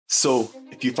So,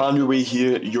 if you found your way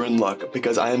here, you're in luck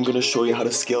because I am going to show you how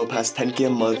to scale past 10K a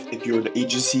month if you're an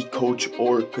agency, coach,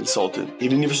 or consultant.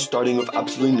 Even if you're starting with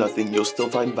absolutely nothing, you'll still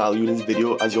find value in this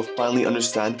video as you'll finally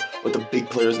understand what the big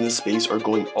players in this space are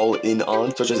going all in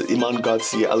on, such as Iman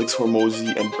Gadzhi, Alex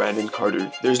Hormozi, and Brandon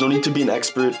Carter. There's no need to be an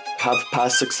expert, have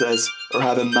past success, or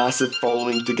have a massive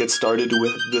following to get started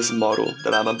with this model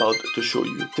that I'm about to show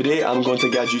you. Today, I'm going to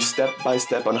guide you step by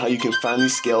step on how you can finally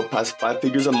scale past 5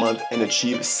 figures a month and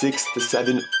achieve 6 to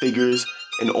 7 figures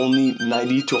in only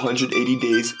 90 to 180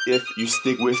 days if you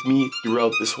stick with me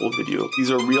throughout this whole video. These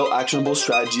are real actionable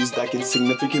strategies that can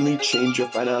significantly change your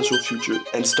financial future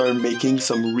and start making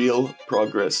some real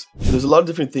progress. There's a lot of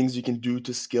different things you can do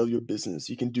to scale your business.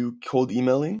 You can do cold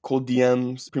emailing, cold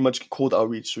DMs, pretty much cold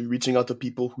outreach. So you're reaching out to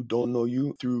people who don't know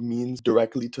you through means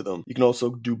directly to them. You can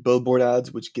also do billboard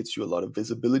ads, which gets you a lot of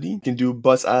visibility. You can do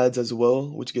bus ads as well,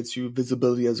 which gets you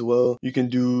visibility as well. You can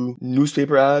do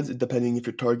newspaper ads, depending if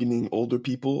you're targeting older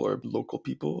people or local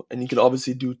people, and you can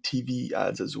obviously do TV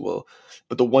ads as well.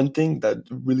 But the one thing that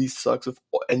really sucks with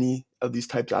any of these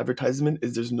types of advertisement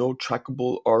is there's no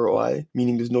trackable ROI,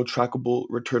 meaning there's no trackable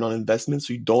return on investment,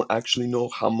 so you don't actually know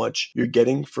how much you're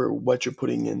getting for what you're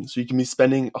putting in. So you can be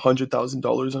spending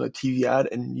 $100,000 on a TV ad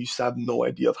and you have no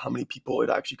idea of how many people it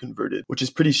actually converted, which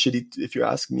is pretty shitty if you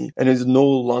ask me. And there's no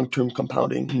long-term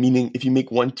compounding, meaning if you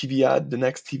make one TV ad, the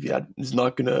next TV ad is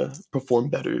not gonna perform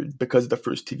better because the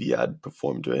first TV ad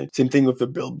performed, right? Same thing with the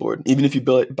billboard. Even if you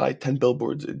buy 10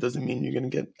 billboards, it doesn't mean you're gonna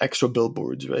get extra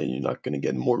billboards, right? You're not gonna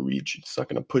get more reach. It's not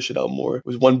going to push it out more.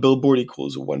 With one billboard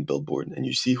equals one billboard, and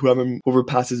you see whoever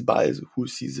passes by is who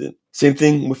sees it. Same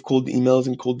thing with cold emails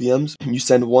and cold DMs. You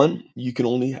send one, you can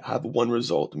only have one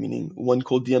result, meaning one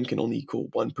cold DM can only equal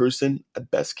one person at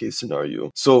best case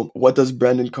scenario. So what does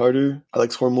Brandon Carter,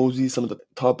 Alex Hormozi, some of the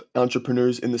top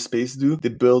entrepreneurs in the space do? They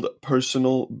build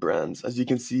personal brands. As you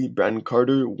can see, Brandon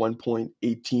Carter,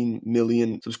 1.18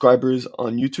 million subscribers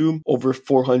on YouTube, over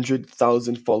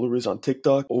 400,000 followers on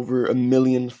TikTok, over 1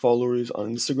 million followers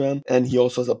on Instagram, and he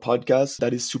also has a podcast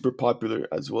that is super popular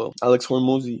as well. Alex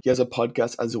Hormozi, he has a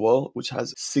podcast as well, which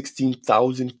has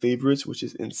 16,000 favorites, which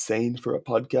is insane for a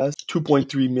podcast.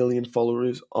 2.3 million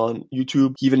followers on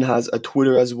YouTube. He even has a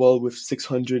Twitter as well with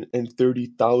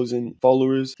 630,000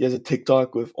 followers. He has a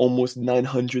TikTok with almost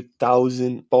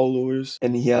 900,000 followers,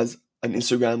 and he has an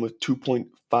Instagram with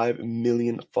 2.5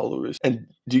 million followers. And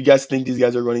do you guys think these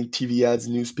guys are running TV ads,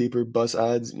 newspaper, bus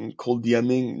ads, and cold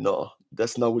DMing? No.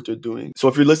 That's not what they're doing. So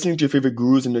if you're listening to your favorite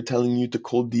gurus and they're telling you to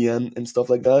cold DM and stuff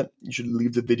like that, you should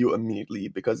leave the video immediately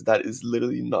because that is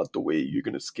literally not the way you're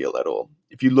going to scale at all.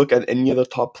 If you look at any other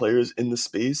top players in the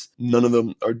space, none of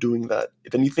them are doing that.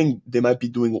 If anything, they might be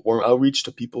doing warm outreach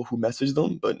to people who message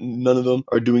them, but none of them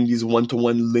are doing these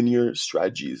one-to-one linear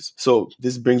strategies. So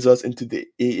this brings us into the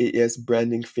AAS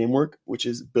branding framework, which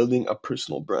is building a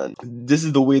personal brand. This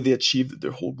is the way they achieved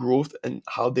their whole growth and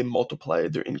how they multiply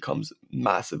their incomes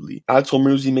massively. Alex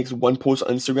Hormozi makes one post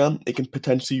on Instagram, it can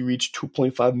potentially reach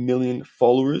 2.5 million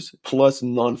followers plus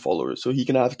non-followers. So he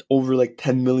can have over like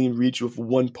 10 million reach with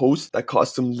one post that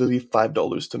costs him literally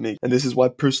 $5 to make. And this is why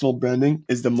personal branding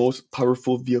is the most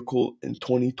powerful vehicle in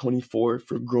 2024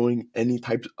 for growing any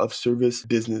type of service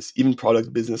business, even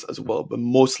product business as well, but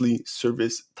mostly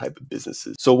service type of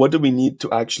businesses. So what do we need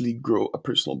to actually grow a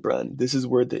personal brand? This is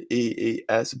where the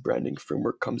AAS branding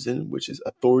framework comes in, which is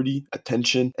authority,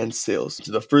 attention, and sales.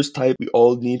 So the first type we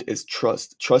all need is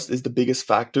trust. Trust is the biggest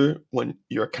factor when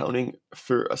you're accounting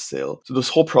for a sale. So this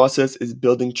whole process is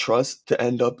building trust to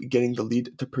end up getting the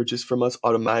lead to purchase from us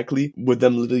automatically, with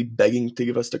them literally begging to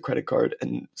give us the credit card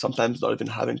and sometimes not even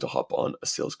having to hop on a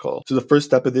sales call. So the first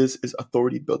step of this is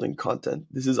authority building content.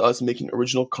 This is us making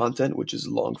original content, which is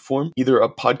long form, either a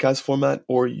podcast format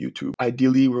or YouTube.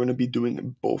 Ideally, we're going to be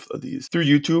doing both of these. Through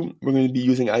YouTube, we're going to be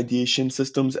using ideation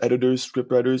systems, editors,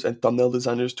 scriptwriters, and thumbnail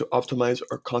designers to optimize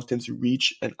our content's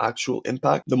reach and actual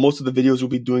impact. The most of the videos we'll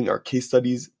be doing are case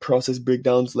studies, process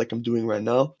breakdowns like I'm doing right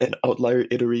now, and outlier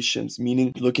iterations,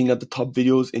 meaning looking at the top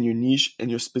videos in your niche and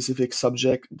your specific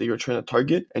subject that you're trying to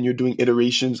target, and you're doing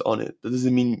iterations on it. That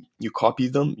doesn't mean you copy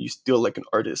them, you still like an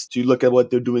artist. So you look at what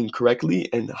they're doing correctly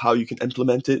and how you can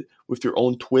implement it with your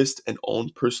own twist and own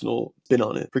personal spin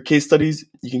on it. For case studies,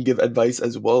 you can give advice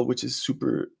as well, which is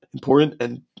super important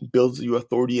and builds your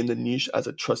authority in the niche as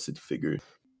a trusted figure.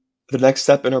 The next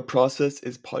step in our process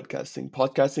is podcasting.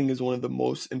 Podcasting is one of the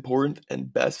most important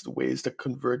and best ways to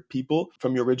convert people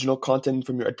from your original content,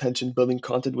 from your attention building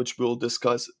content, which we'll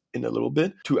discuss in a little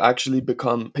bit, to actually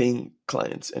become paying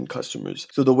clients and customers.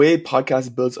 So the way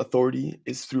podcast builds authority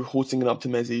is through hosting and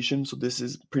optimization. So this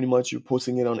is pretty much you're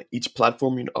posting it on each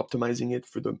platform, you're optimizing it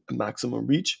for the maximum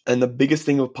reach. And the biggest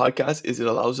thing of podcast is it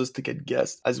allows us to get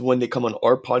guests, as when they come on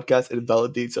our podcast, it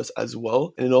validates us as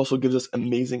well. And it also gives us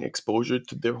amazing exposure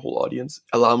to their whole audience,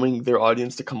 allowing their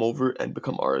audience to come over and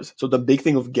become ours. So the big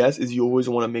thing of guests is you always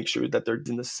want to make sure that they're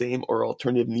in the same or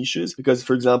alternative niches. Because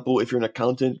for example, if you're an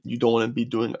accountant, you don't want to be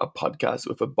doing a podcast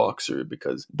with a boxer,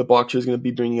 because the boxer is going to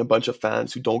be bringing a bunch of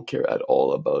fans who don't care at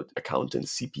all about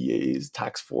accountants, CPAs,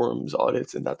 tax forms,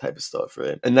 audits, and that type of stuff,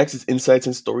 right? And next is insights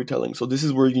and storytelling. So this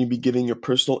is where you're going to be giving your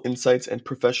personal insights and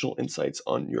professional insights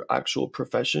on your actual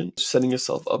profession, setting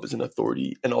yourself up as an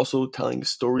authority, and also telling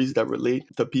stories that relate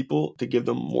to people to give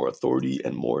them more authority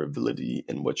and more validity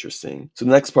in what you're saying. So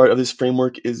the next part of this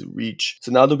framework is reach.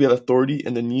 So now that we have authority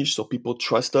in the niche, so people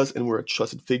trust us and we're a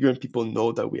trusted figure and people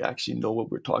know that we actually know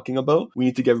what we're talking about, we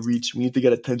need to get reach, we need to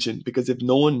get attention, because if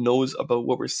no one knows about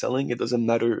what we're selling, it doesn't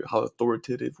matter how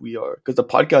authoritative we are, because the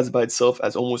podcast by itself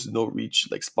has almost no reach.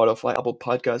 Like Spotify, Apple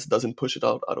Podcasts doesn't push it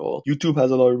out at all. YouTube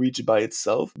has a lot of reach by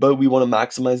itself, but we want to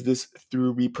maximize this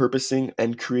through repurposing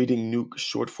and creating new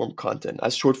short form content,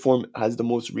 as short form has the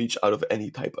most reach out of any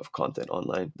type of content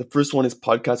online. The first one is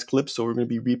podcast clips. So we're going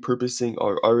to be repurposing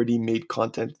our already made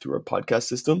content through our podcast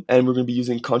system, and we're going to be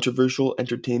using controversial,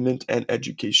 entertainment, and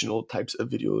educational types of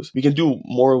videos. We can do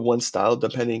more of one style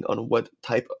depending on what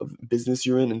type of business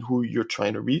you're in and who you're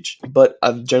trying to reach, but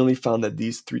I've generally found that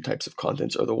these three types of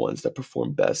contents are the ones that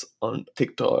perform best on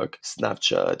TikTok,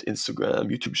 Snapchat,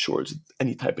 Instagram, YouTube Shorts,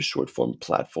 any type of short form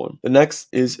platform. The next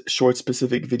is short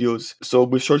specific videos. So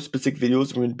with short specific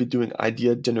videos, we're going to be doing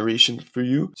idea generation for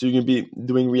you. So you're going to be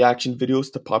doing reaction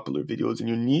videos to popular videos in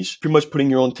your niche, pretty much putting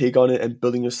your own take on it and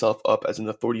building yourself up as an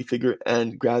authority figure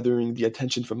and gathering the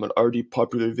attention from an already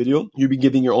popular video. You'll be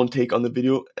giving your own take on the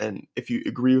video, and if you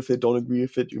agree with it, don't agree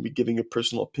with it, you'll be giving your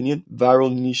personal opinion.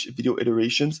 Viral niche video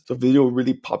iterations. So video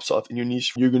really pops off in your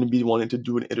niche, you're going to be wanting to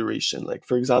do an iteration. Like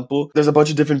for example, there's a bunch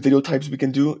of different video types we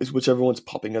can do, is whichever one's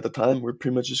popping at the time. We're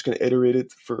pretty much just going to iterate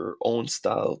it for our own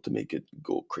style to make it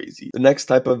go crazy. The next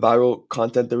type of viral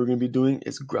content that we're going to be doing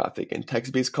is graphic and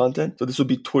text-based content. So this will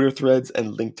be Twitter threads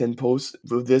and LinkedIn posts.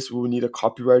 With this, we will need a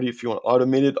copywriter if you want to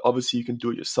automate it. Obviously, you can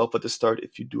do it yourself at the start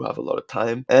if you do have a lot of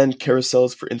time. And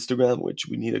carousels for Instagram, which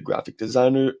we need a graphic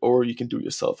designer, or you can do it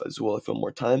yourself as well if you have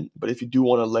more time. But if you do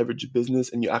want to leverage your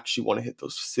business and you actually want to hit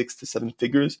those 6 to 7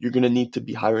 figures, you're going to need to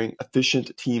be hiring an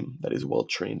efficient team that is well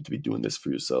trained to be doing this for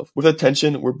yourself. With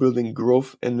attention, we're building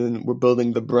growth, and then we're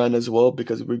building the brand as well,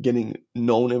 because we're getting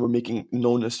known and we're making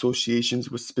known associations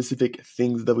with specific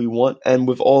things that we want. And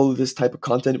with all of this type of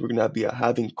content, we're going to be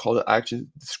having call to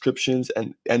action descriptions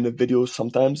and end of videos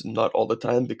sometimes, not all the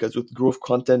time, because with growth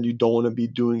content, you don't want to be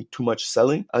doing too much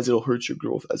selling, as it'll hurt your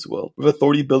growth as well. With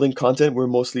authority building content, we're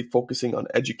mostly focusing on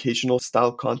educational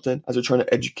style content, as we're trying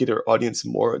to educate our audience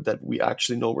more that we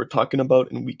actually know what we're talking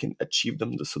about and we can achieve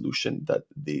them the solution that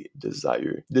they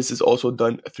desire. This is also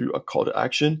done through a call to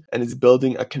action and is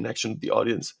building a connection with the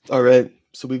audience. All right,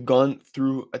 so we've gone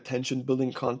through attention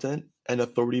building content and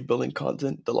authority building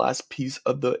content. The last piece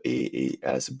of the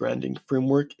AAS branding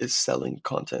framework is selling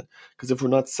content. Because if we're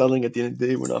not selling, at the end of the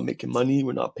day, we're not making money,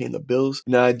 we're not paying the bills.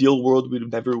 In an ideal world, we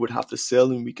never would have to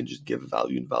sell, and we can just give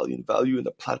value and value and value, and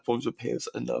the platforms would pay us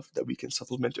enough that we can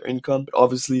supplement our income. But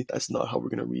obviously, that's not how we're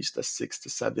going to reach the 6 to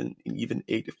 7 and even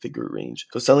 8 figure range.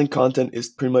 So selling content is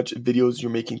pretty much videos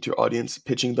you're making to your audience,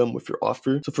 pitching them with your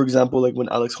offer. So for example, like when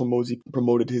Alex Hormozi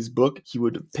promoted his book, he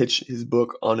would pitch his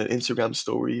book on an Instagram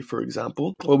story, for example.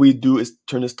 What we do is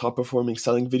turn his top performing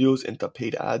selling videos into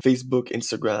paid ads, Facebook,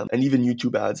 Instagram, and even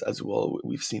YouTube ads as well.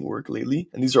 We've seen work lately.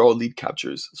 And these are all lead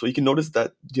captures. So you can notice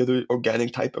that the other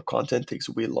organic type of content takes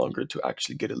way longer to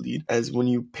actually get a lead, as when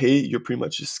you pay, you're pretty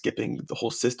much just skipping the whole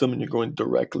system and you're going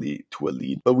directly to a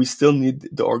lead. But we still need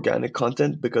the organic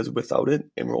content, because without it,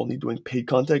 and we're only doing paid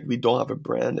content, we don't have a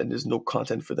brand and there's no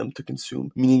content for them to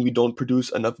consume, meaning we don't produce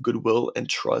enough goodwill and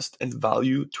trust and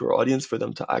value to our audience for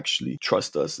them to actually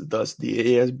trust us. Thus,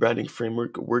 the AAS branding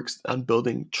framework works on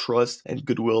building trust and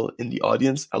goodwill in the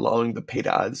audience, allowing the paid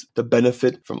ads to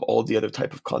benefit from all the other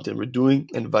type of content we're doing,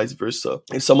 and vice versa.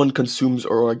 If someone consumes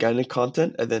our organic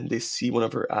content and then they see one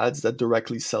of our ads that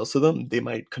directly sells to them, they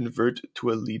might convert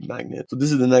to a lead magnet. So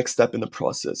this is the next step in the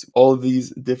process. All of these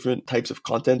different types of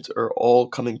content are all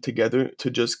coming together to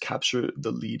just capture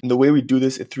the lead. And the way we do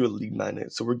this is through a lead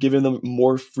magnet. So we're giving them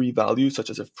more free value, such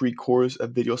as a free course, a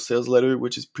video sales letter,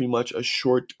 which is pretty much a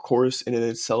short course in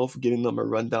itself, giving them a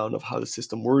rundown of how the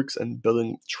system works and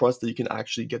building trust that you can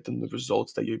actually get them the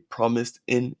results that you promised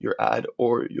in your ad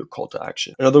or your call to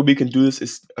action. Another way we can do this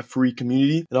is a free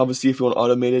community. And obviously, if you want to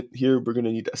automate it here, we're going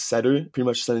to need a setter, pretty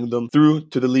much sending them through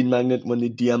to the lead magnet when they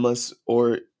DM us,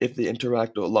 or if they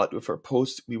interact a lot with our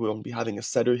posts, we will be having a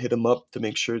setter hit them up to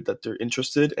make sure that they're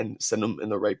interested and send them in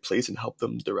the right place and help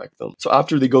them direct them. So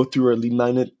after they go through our lead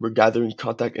magnet, we're gathering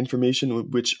contact information with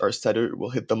which our setter will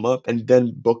hit them up and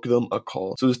then book them a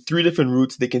call. So there's 3 different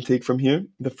routes they can take from here.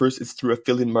 The first is through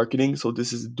affiliate marketing. So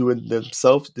this is doing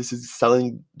themselves. This is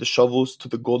selling the shovels to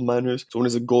the gold miners. So when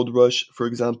there's a gold rush, for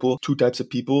example, 2 types of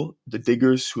people: the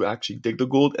diggers who actually dig the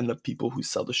gold and the people who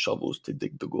sell the shovels to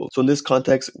dig the gold. So in this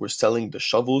context, we're selling the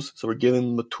shovels. So we're giving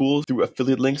them the tools through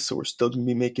affiliate links. So we're still going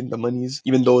to be making the monies,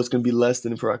 even though it's going to be less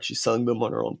than if we're actually selling them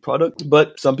on our own product.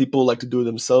 But some people like to do it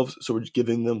themselves. So we're just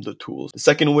giving them the tools. The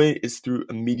second way is through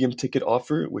a medium ticket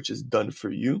offer, which is done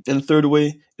for you. And the third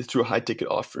way is through a high ticket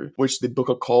offer, which they book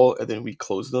a call and then we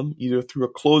close them either through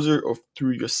a closer or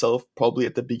through yourself. Probably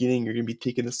at the beginning, you're going to be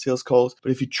taking the sales calls.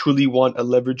 But if you truly want a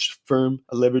leveraged firm,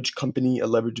 a leveraged company, a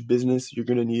leveraged business, you're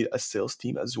going to need a sales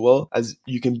team as well, as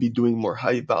you can be doing more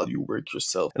high value work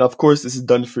yourself. And of course, this is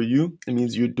done for you. It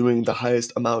means you're doing the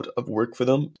highest amount of work for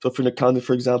them. So for an accountant,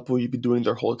 for example, you'd be doing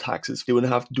their whole taxes. They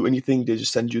wouldn't have to do anything. They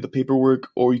just send you the paperwork,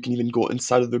 or you can even go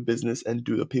inside of their business and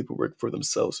do the paperwork for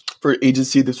themselves. For an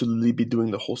agency, this would really be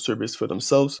doing the whole service for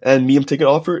themselves. And medium ticket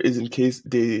offer is in case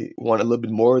they want a little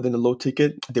bit more than a low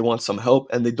ticket. They want some help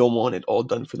and they don't want it all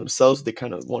done for themselves. They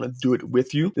kind of want to do it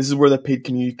with you. This is where the paid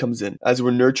community comes in, as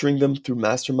we're nurturing them through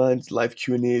masterminds, live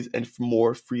Q&As, and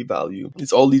more free value.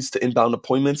 This all leads to inbound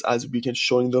appointments as we can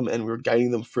showing them and we're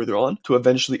guiding them further on to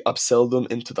eventually upsell them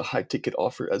into the high ticket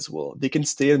offer as well. They can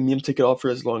stay at medium ticket offer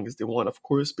as long as they want, of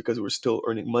course, because we're still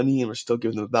earning money and we're still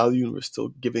giving them value and we're still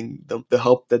giving them the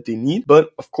help that they need.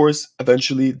 But of course,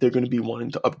 eventually they're going to be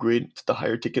wanting to upgrade to the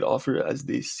higher ticket offer as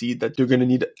they see that they're going to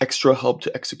need extra help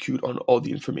to execute on all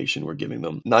the information we're giving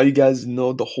them. Now you guys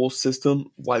know the whole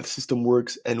system, why the system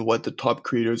works, and what the top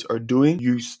creators are doing.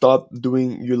 You stop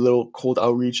doing your little cold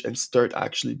outreach and start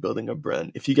actually building a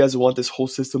brand. If you guys want this whole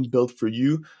system built for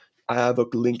you, I have a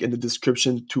link in the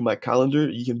description to my calendar.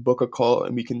 You can book a call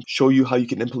and we can show you how you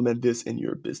can implement this in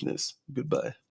your business. Goodbye.